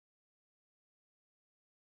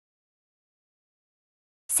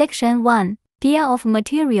Section 1. Bill of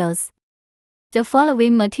materials. The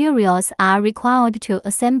following materials are required to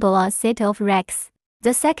assemble a set of racks.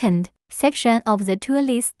 The second section of the tool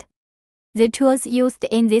list. The tools used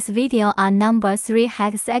in this video are number 3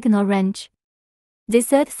 hexagonal wrench. The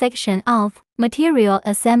third section of material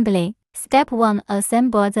assembly. Step 1.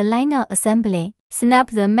 Assemble the liner assembly. Snap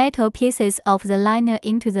the metal pieces of the liner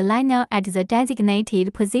into the liner at the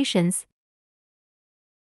designated positions.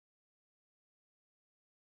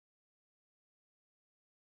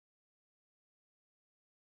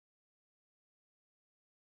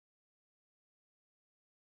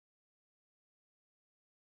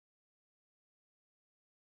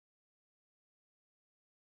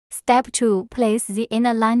 Step 2. Place the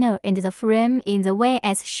inner liner and the frame in the way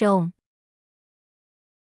as shown.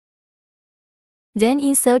 Then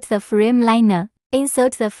insert the frame liner.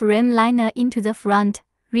 Insert the frame liner into the front,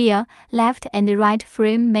 rear, left and right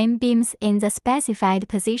frame main beams in the specified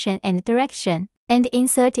position and direction, and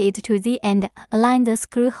insert it to the end. Align the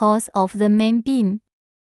screw holes of the main beam.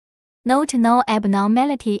 Note no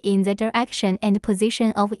abnormality in the direction and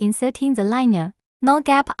position of inserting the liner. No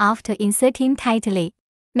gap after inserting tightly.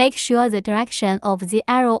 Make sure the direction of the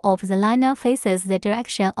arrow of the liner faces the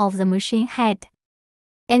direction of the machine head,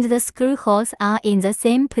 and the screw holes are in the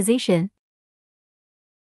same position.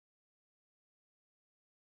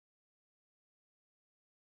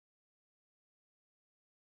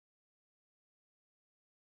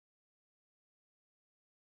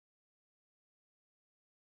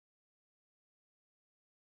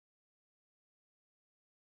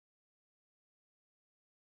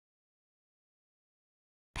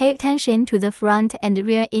 Pay attention to the front and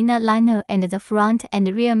rear inner liner and the front and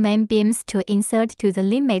rear main beams to insert to the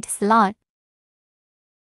limit slot.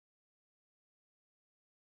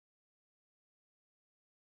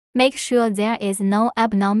 Make sure there is no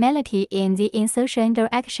abnormality in the insertion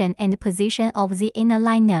direction and position of the inner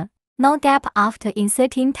liner. No gap after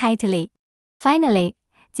inserting tightly. Finally,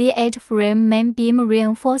 the edge frame main beam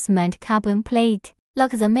reinforcement carbon plate.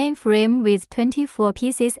 Lock the main frame with 24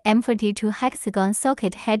 pieces M42 hexagon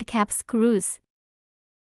socket head cap screws.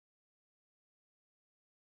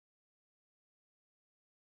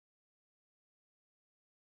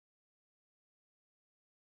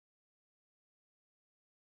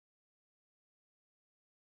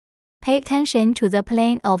 Pay attention to the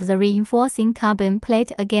plane of the reinforcing carbon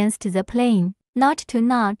plate against the plane, not to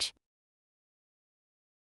notch.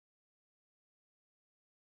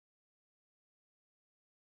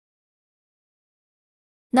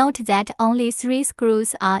 Note that only 3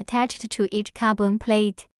 screws are attached to each carbon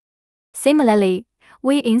plate. Similarly,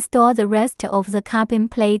 we install the rest of the carbon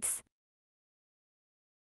plates.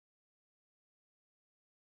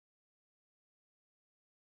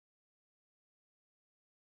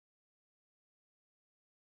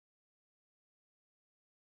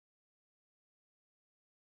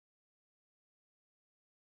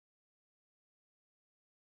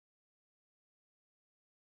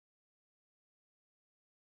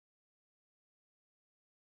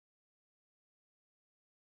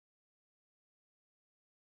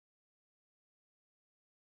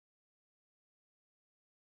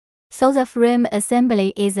 So the frame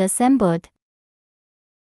assembly is assembled.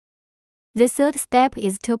 The third step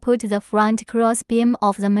is to put the front cross beam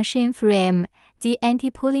of the machine frame, the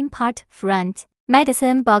anti-pulling part front,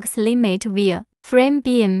 medicine box limit wheel, frame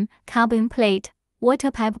beam, carbon plate, water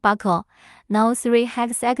pipe buckle. Now 3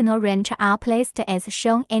 hexagonal wrenches are placed as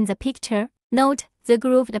shown in the picture. Note the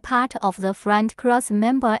grooved part of the front cross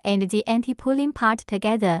member and the anti-pulling part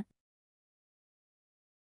together.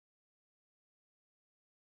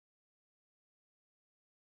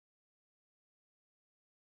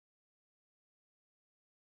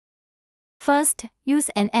 First, use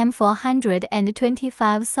an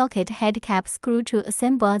M425 socket head cap screw to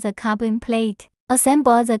assemble the carbon plate.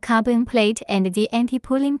 Assemble the carbon plate and the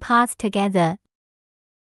anti-pulling parts together.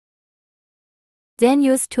 Then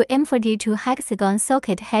use 2 M42 hexagon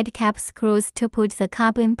socket head cap screws to put the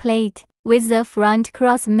carbon plate with the front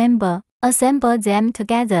cross member. Assemble them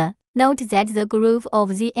together. Note that the groove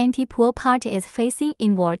of the anti-pull part is facing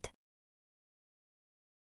inward.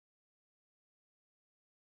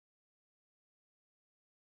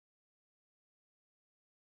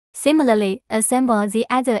 Similarly, assemble the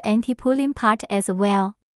other anti-pulling part as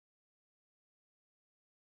well.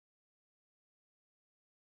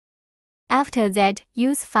 After that,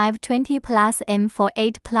 use 520 plus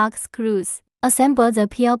M48 plug screws. Assemble the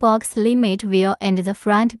pillbox limit wheel and the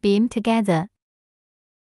front beam together.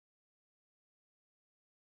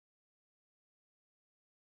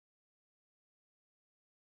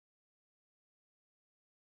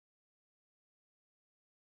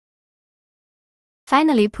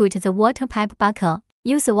 Finally, put the water pipe buckle.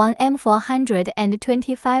 Use one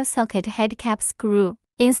M425 socket head cap screw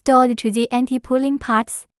installed to the anti-pulling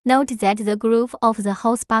parts. Note that the groove of the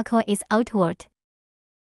hose buckle is outward.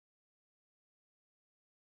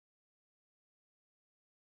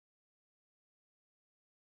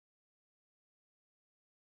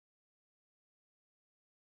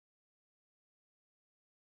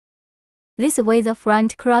 This way the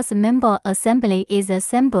front cross member assembly is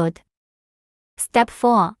assembled. Step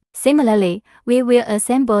 4. Similarly, we will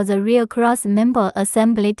assemble the rear cross member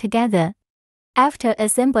assembly together. After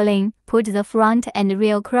assembling, put the front and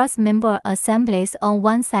rear cross member assemblies on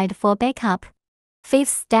one side for backup. Fifth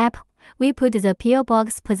step, we put the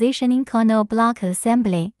pillbox positioning corner block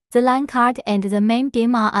assembly. The line card and the main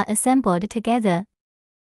beam are assembled together.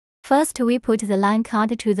 First, we put the line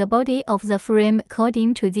card to the body of the frame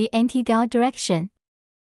according to the anti-dial direction.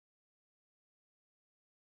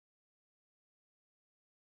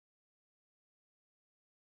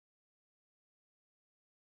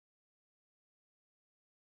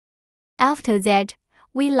 After that,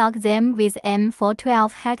 we lock them with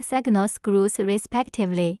M412 hexagonal screws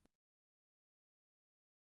respectively.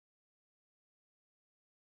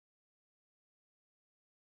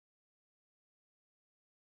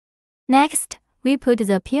 Next, we put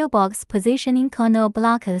the pillbox positioning corner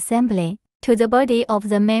block assembly to the body of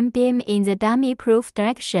the main beam in the dummy-proof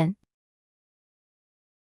direction.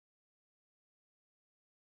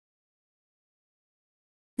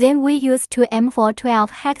 Then we use two M412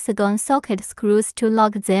 hexagon socket screws to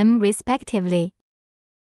lock them respectively.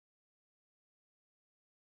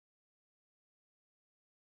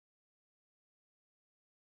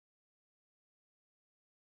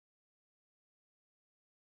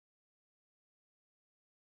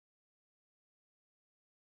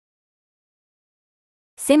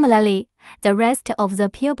 Similarly, the rest of the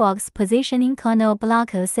pillbox positioning corner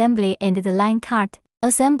block assembly and the line cart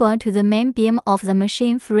assemble to the main beam of the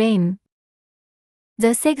machine frame.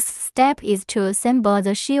 The sixth step is to assemble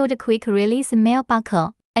the shield quick release mail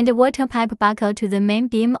buckle and water pipe buckle to the main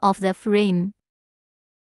beam of the frame.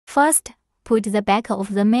 First, put the back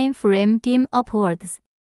of the main frame beam upwards.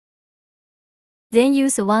 Then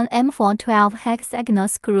use one M412 hexagonal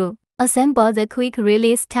screw. Assemble the quick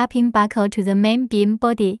release tapping buckle to the main beam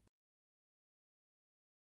body.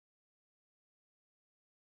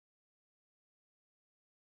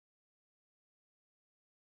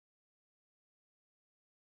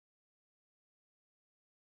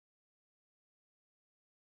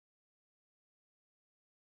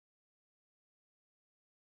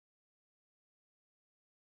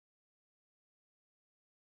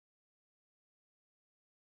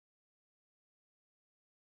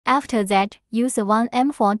 After that, use one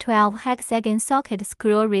M412 hexagon socket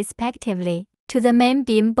screw respectively to the main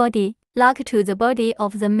beam body, lock to the body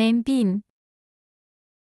of the main beam.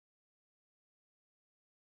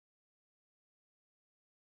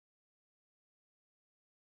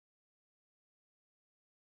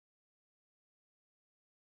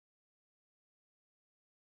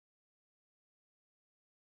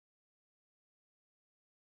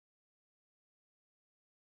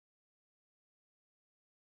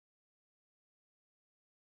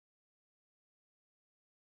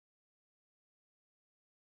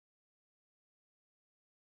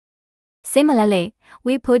 Similarly,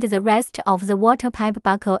 we put the rest of the water pipe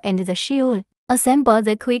buckle and the shield. Assemble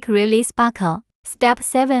the quick release buckle. Step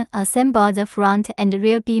 7. Assemble the front and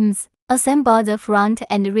rear beams. Assemble the front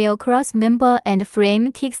and rear cross member and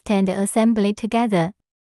frame kickstand assembly together.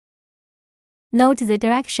 Note the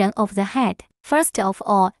direction of the head. First of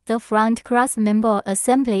all, the front cross member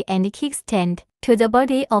assembly and kickstand to the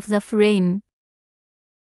body of the frame.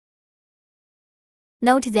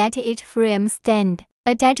 Note that each frame stand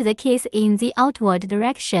attach the keys in the outward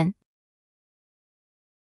direction.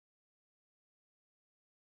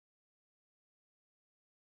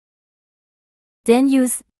 Then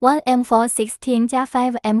use one M416 +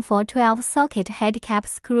 5 M412 socket head cap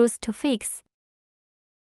screws to fix.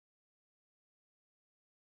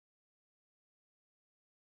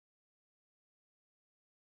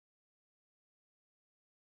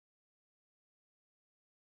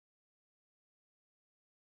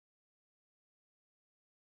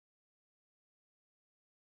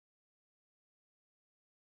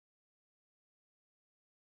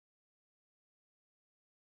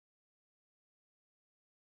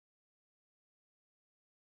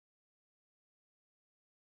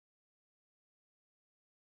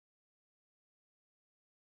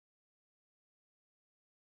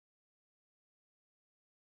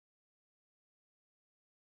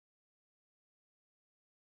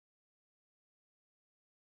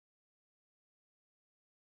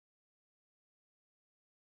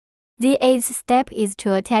 The eighth step is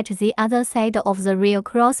to attach the other side of the rear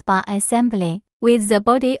crossbar assembly, with the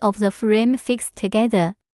body of the frame fixed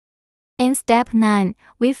together. In step 9,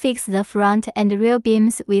 we fix the front and rear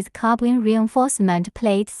beams with carbon reinforcement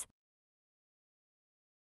plates.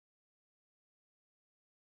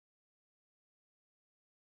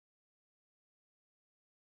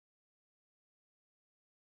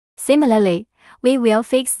 Similarly, we will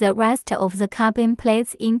fix the rest of the carbon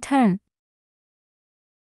plates in turn.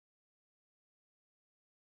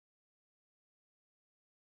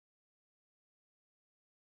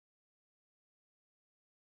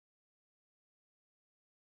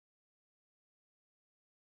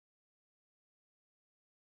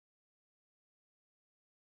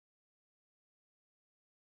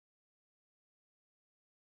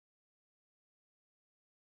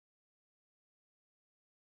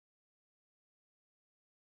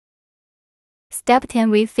 Step 10,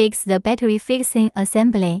 we fix the battery fixing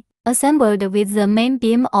assembly, assembled with the main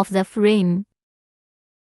beam of the frame.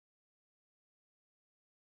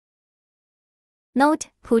 Note: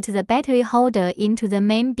 put the battery holder into the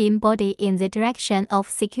main beam body in the direction of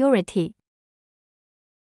security.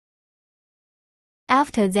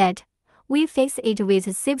 After that, we fix it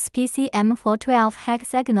with 6 PCM for 12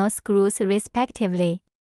 hexagonal screws respectively.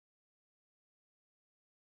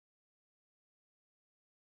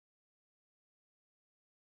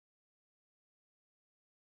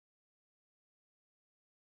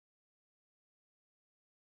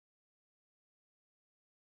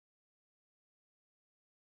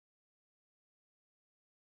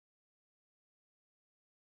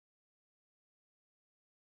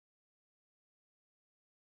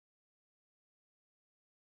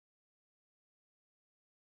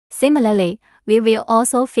 Similarly, we will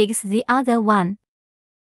also fix the other one.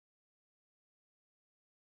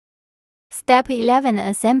 Step 11,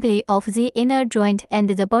 assembly of the inner joint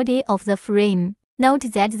and the body of the frame.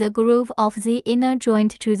 Note that the groove of the inner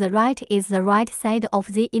joint to the right is the right side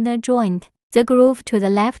of the inner joint. The groove to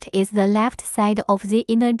the left is the left side of the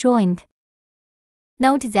inner joint.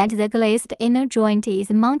 Note that the glazed inner joint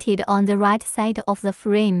is mounted on the right side of the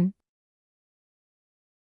frame.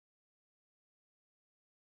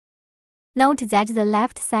 Note that the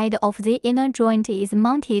left side of the inner joint is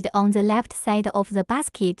mounted on the left side of the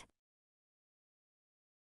basket.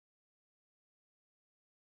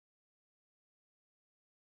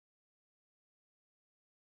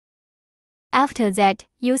 After that,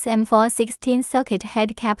 use M416 socket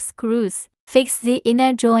head cap screws. Fix the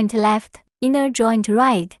inner joint left, inner joint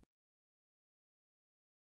right.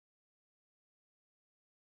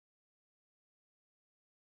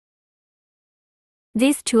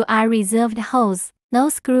 These two are reserved holes. No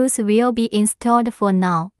screws will be installed for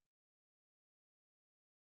now.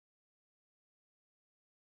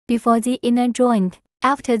 Before the inner joint.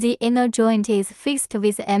 After the inner joint is fixed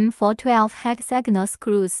with M412 hexagonal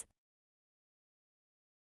screws.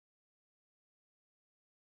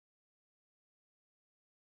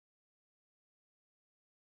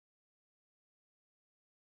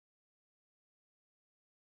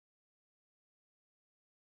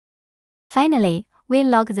 Finally, we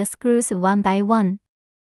lock the screws one by one.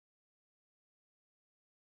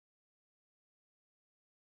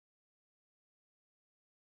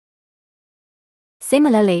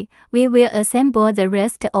 Similarly, we will assemble the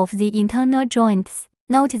rest of the internal joints.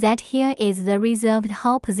 Note that here is the reserved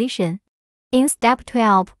hole position. In step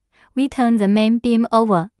 12, we turn the main beam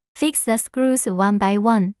over. Fix the screws one by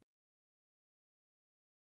one.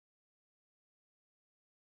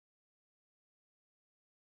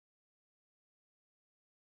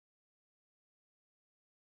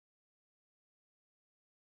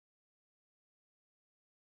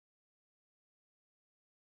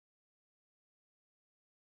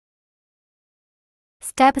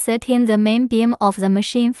 Step 13, the main beam of the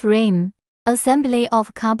machine frame. Assembly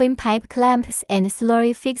of carbon pipe clamps and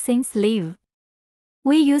slurry fixing sleeve.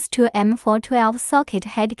 We use two M412 socket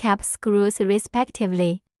head cap screws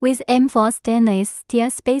respectively. With M4 stainless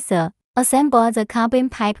steel spacer, assemble the carbon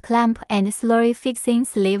pipe clamp and slurry fixing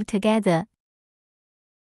sleeve together.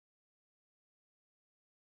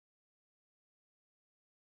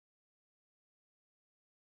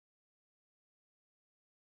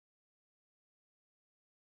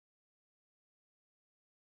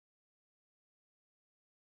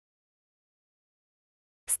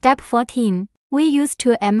 Step 14. We use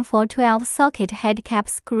two M412 socket head cap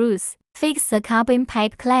screws. Fix the carbon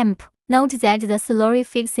pipe clamp. Note that the slurry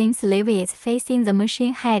fixing sleeve is facing the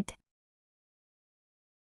machine head.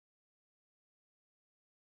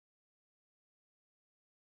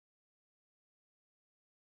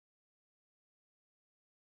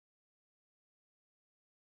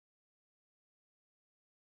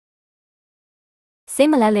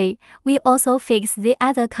 Similarly, we also fix the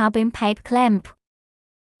other carbon pipe clamp.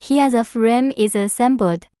 Here the frame is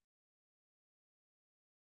assembled.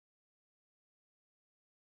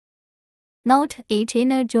 Note, each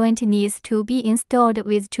inner joint needs to be installed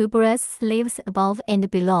with two brass sleeves above and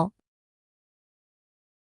below.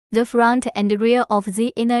 The front and rear of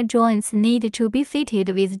the inner joints need to be fitted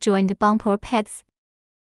with joint bumper pads.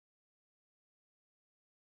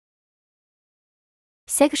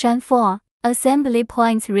 Section 4. Assembly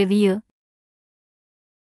Points Review.